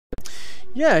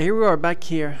Yeah, here we are back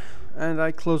here. And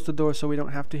I closed the door so we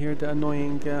don't have to hear the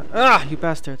annoying... ah, you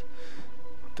bastard!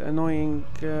 The annoying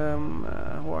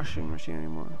washing machine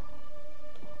anymore.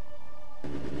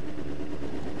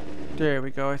 There we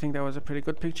go. I think that was a pretty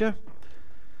good picture.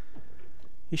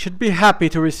 You should be happy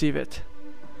to receive it.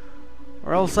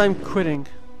 Or else I'm quitting.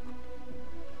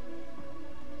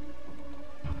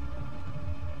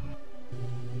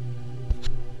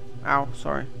 Ow,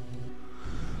 sorry.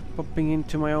 Bumping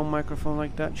into my own microphone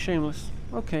like that. Shameless.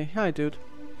 Okay, hi dude.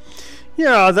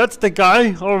 Yeah, that's the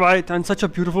guy. Alright, and such a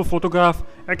beautiful photograph.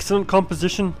 Excellent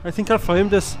composition. I think I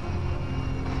framed this.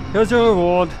 Here's your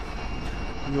reward.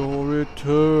 Your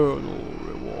eternal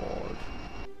reward.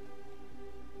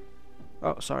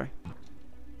 Oh, sorry.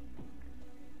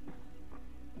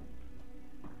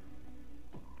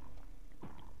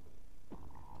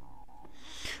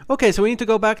 Okay, so we need to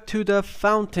go back to the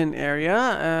fountain area.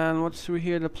 And what's through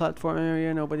here? The platform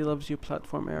area. Nobody loves you,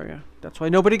 platform area. That's why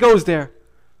nobody goes there.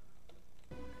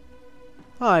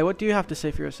 Hi, what do you have to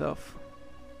say for yourself?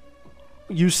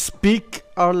 You speak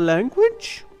our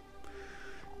language?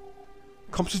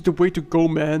 Comes is the way to go,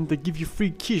 man. They give you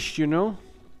free quiche, you know?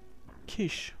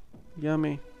 Quiche.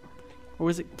 Yummy. Or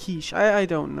is it quiche? I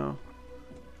don't know.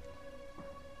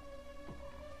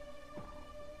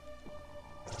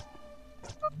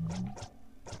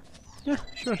 Yeah,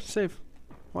 sure, save.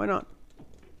 Why not?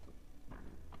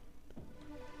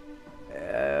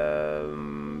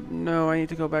 No, I need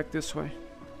to go back this way.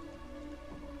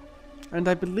 And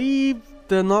I believe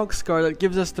the Nox card that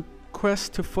gives us the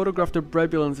quest to photograph the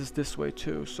Brebulans is this way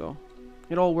too, so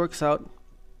it all works out.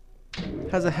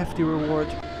 Has a hefty reward.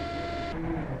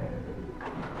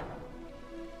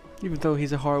 Even though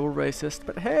he's a horrible racist,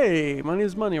 but hey, money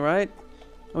is money, right?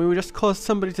 I mean, we just caused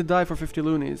somebody to die for 50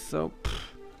 loonies, so pff,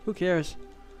 who cares?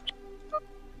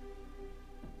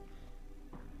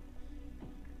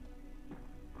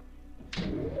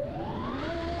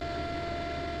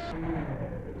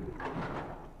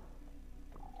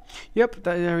 Yep,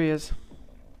 there he is.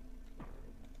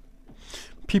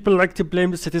 People like to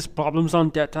blame the city's problems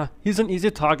on Data. He's an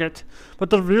easy target. But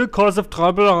the real cause of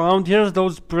trouble around here is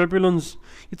those Brebulans.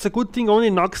 It's a good thing only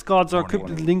Nox guards are equipped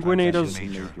with linguinators.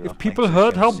 If people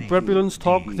heard how Brebulans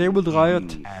talk, they would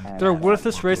riot. They're a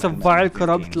worthless race of vile,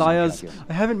 corrupt liars.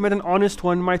 I haven't met an honest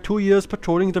one in my 2 years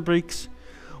patrolling the breaks.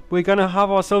 We're gonna have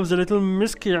ourselves a little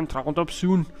miscreant roundup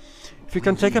soon. If you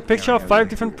can take a picture of 5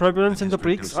 different Brebulans in the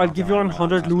bricks, I'll give you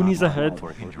 100 loonies ahead.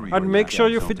 And make sure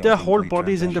you fit their whole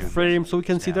bodies in the frame so we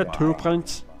can see their toe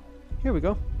prints. Here we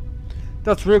go.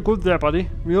 That's real good there, buddy.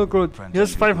 Real good.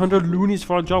 Here's 500 loonies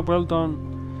for a job well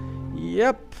done.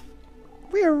 Yep.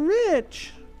 We're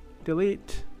rich.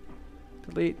 Delete.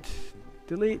 Delete.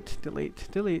 Delete. Delete.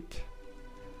 Delete.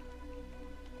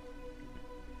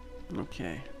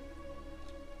 Okay.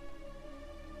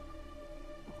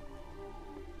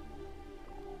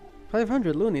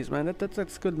 $500 loonies, man.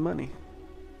 That's good money.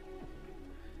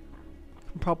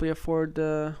 Can probably afford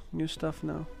new stuff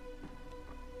now.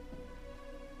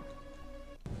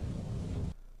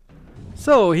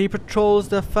 So he patrols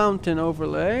the fountain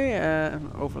overlay,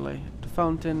 the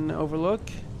fountain overlook.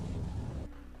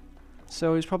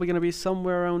 So he's probably gonna be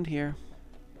somewhere around here.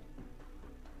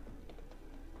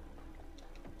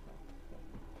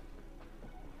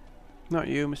 Not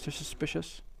you, Mr.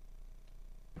 Suspicious.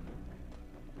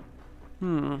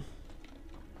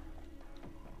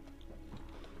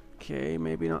 Okay,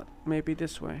 maybe not. Maybe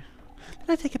this way. Did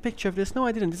I take a picture of this? No,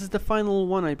 I didn't. This is the final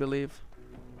one, I believe.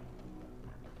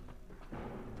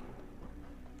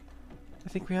 I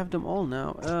think we have them all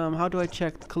now. How do I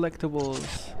check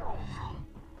collectibles?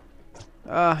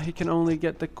 He can only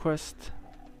get the quest.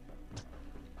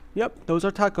 Yep, those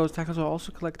are tacos. Tacos are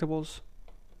also collectibles.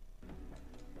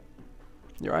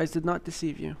 Your eyes did not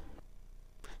deceive you.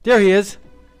 There he is!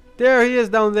 There he is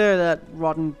down there, that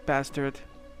rotten bastard.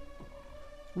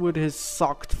 With his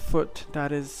socked foot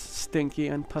that is stinky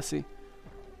and pussy.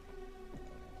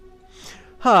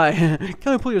 Hi,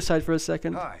 can I pull you aside for a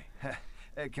second? Hi.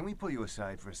 Can we pull you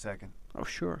aside for a second? Oh,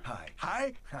 sure. Hi.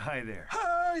 Hi. Hi there.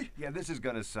 Hi. Yeah, this is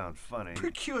gonna sound funny.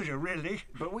 Peculiar, really.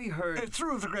 But we heard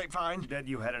Through the grapevine. that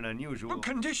you had an unusual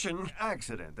Condition.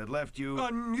 accident that left you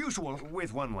Unusual.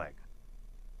 with one leg.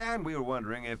 And we were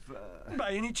wondering if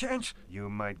By any chance, you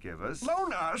might give us...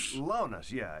 loan us. Loan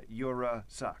us, yeah. Your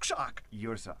sock. Sock.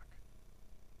 Your sock.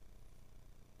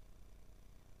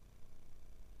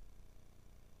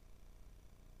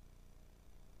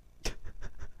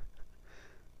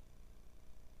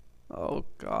 Oh,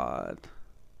 God.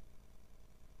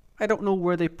 I don't know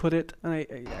where they put it, and I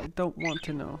don't want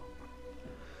to know.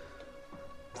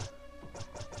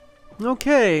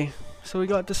 Okay, So we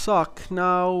got the sock.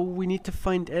 Now we need to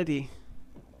find Eddie.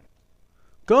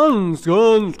 Guns,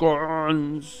 guns,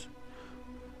 guns.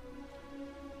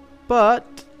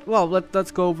 But, well,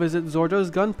 let's go visit Zordo's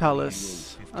gun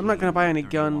palace. I'm not gonna buy any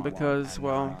gun because,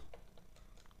 well,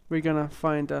 we're gonna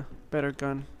find a better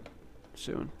gun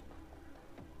soon.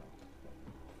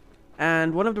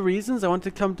 And one of the reasons I want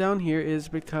to come down here is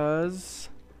because...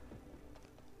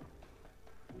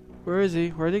 Where is he?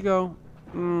 Where'd he go?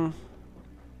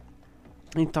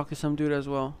 I need to talk to some dude as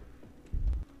well.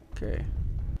 Okay.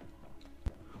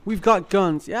 We've got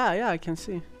guns. Yeah, I can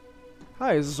see.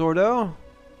 Hi, Zordo.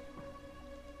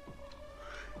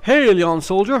 Hey, Leon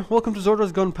Soldier. Welcome to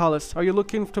Zordo's Gun Palace. Are you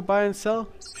looking to buy and sell?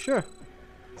 Sure.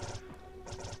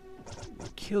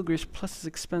 Heel grease plus is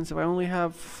expensive. I only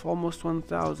have almost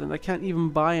 1,000. I can't even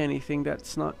buy anything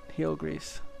that's not heel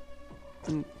grease.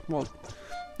 And, well,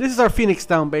 this is our Phoenix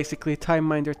down, basically. Time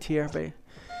Minder tier.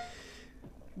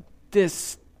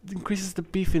 This increases the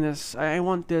beefiness. I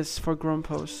want this for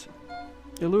Grumpos.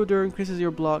 Eluder increases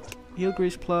your block. Heel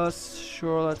grease plus.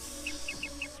 Sure,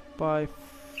 let's buy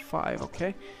 5.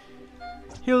 Okay.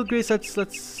 Heel grease.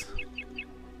 Let's.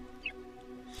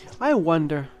 I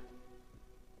wonder.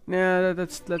 Nah,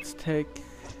 let's take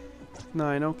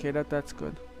 9. Okay, that's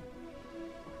good.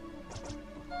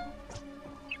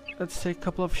 Let's take a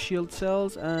couple of shield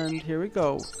cells, and here we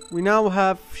go. We now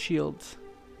have shields.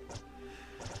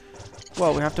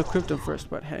 Well, we have to equip them first,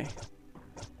 but hey.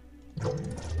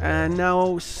 And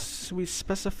now we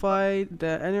specify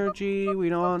the energy.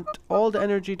 We want all the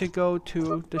energy to go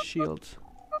to the shields.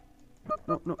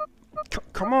 No.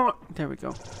 Come on! There we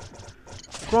go.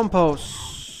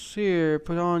 Grumpos. Here,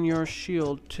 put on your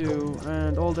shield too,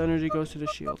 and all the energy goes to the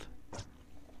shield.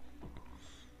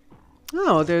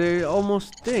 Oh, they're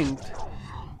almost dinged.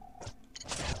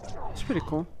 It's pretty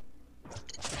cool.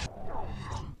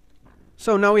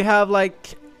 So now we have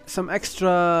like some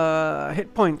extra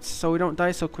hit points, so we don't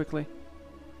die so quickly.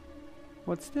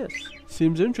 What's this?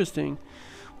 Seems interesting.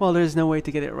 Well, there's no way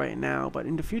to get it right now, but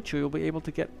in the future you'll be able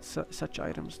to get such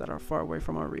items that are far away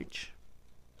from our reach.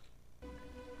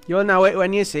 You'll know it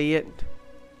when you see it.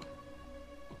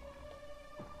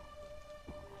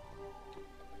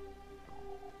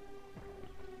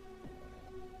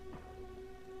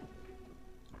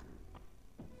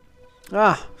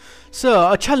 Ah,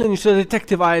 so a challenge to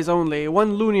detective eyes only.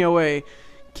 1 loony away.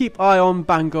 Keep eye on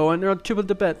Bango and earn triple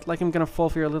the bet. Like I'm gonna fall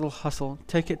for your little hustle.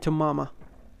 Take it to mama.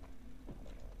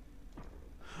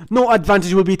 No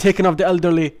advantage will be taken of the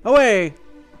elderly. Away!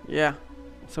 Yeah.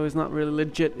 So he's not really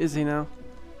legit, is he now?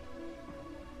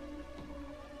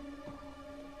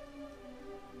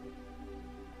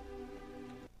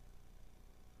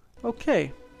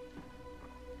 Okay.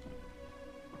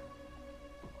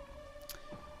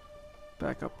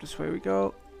 Back up this way we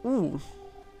go. Ooh.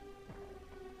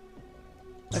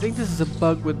 I think this is a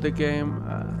bug with the game.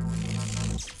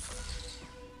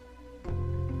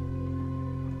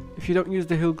 If you don't use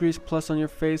the Hill Grease Plus on your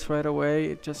face right away,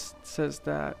 it just says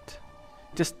that.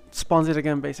 Just spawns it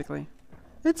again, basically.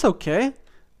 It's okay.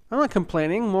 I'm not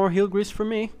complaining. More heel grease for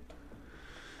me.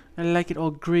 I like it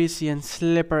all greasy and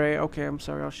slippery. Okay, I'm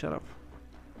sorry, I'll shut up.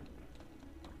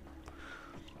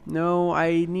 No,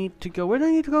 I need to go. Where do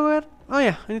I need to go at? Oh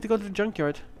yeah, I need to go to the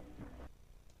junkyard.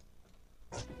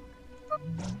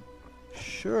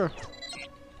 Sure.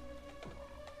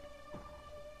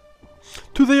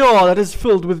 To the all that is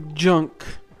filled with junk.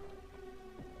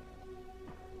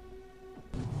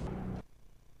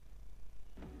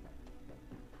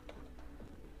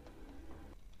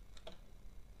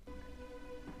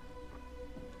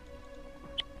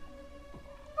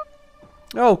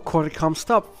 Oh, Corticom,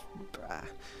 stop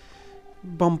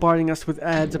bombarding us with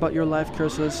ads about your life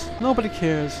curses. Nobody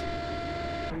cares.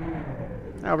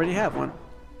 I already have one.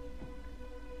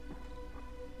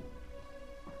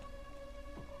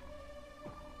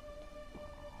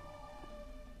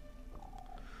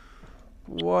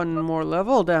 One more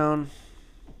level down.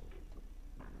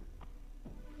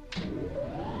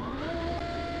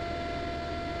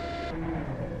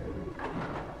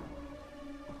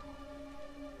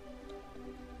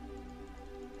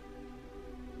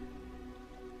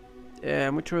 Yeah,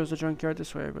 which was the junkyard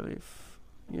this way, I believe.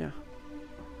 Yeah.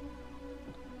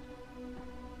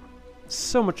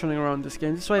 So much running around this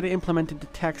game. This is why they implemented the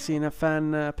taxi in a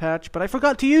fan patch, but I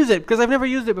forgot to use it because I've never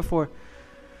used it before.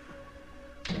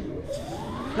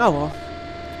 Oh well.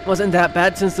 Wasn't that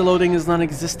bad since the loading is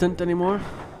non-existent anymore.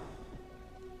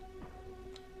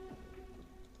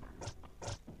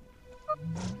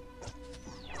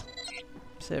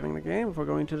 Saving the game before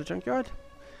going to the junkyard.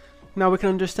 Now we can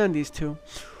understand these two.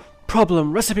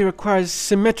 Problem. Recipe requires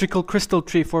symmetrical crystal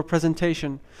tree for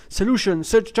presentation. Solution.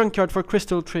 Search junkyard for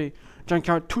crystal tree.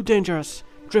 Junkyard too dangerous.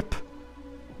 Drip.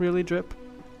 Really, Drip?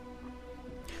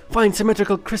 Find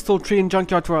symmetrical crystal tree in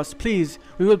junkyard for us, please.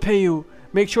 We will pay you.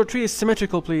 Make sure tree is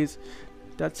symmetrical, please.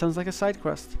 That sounds like a side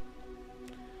quest.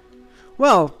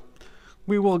 Well,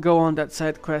 we will go on that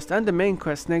side quest and the main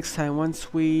quest next time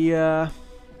once we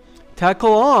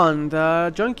tackle on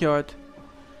the junkyard.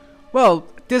 Well,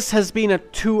 this has been a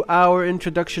 2-hour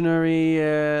introductory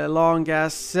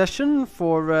long-ass session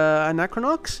for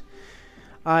Anachronox.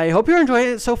 I hope you're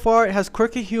enjoying it so far. It has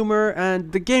quirky humor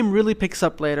and the game really picks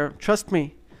up later. Trust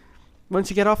me. Once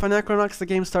you get off Anachronox, the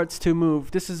game starts to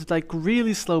move. This is like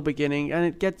really slow beginning and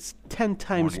it gets 10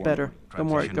 times better the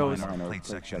more it goes.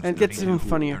 And it gets even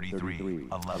funnier.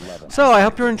 So I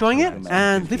hope you're enjoying it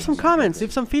and leave some comments,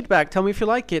 leave some feedback. Tell me if you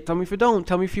like it, tell me if you don't.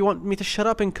 Tell me if you want me to shut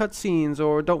up in cutscenes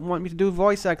or don't want me to do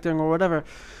voice acting or whatever.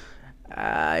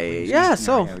 Yeah,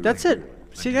 so that's it.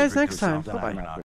 See you guys next time. Bye-bye.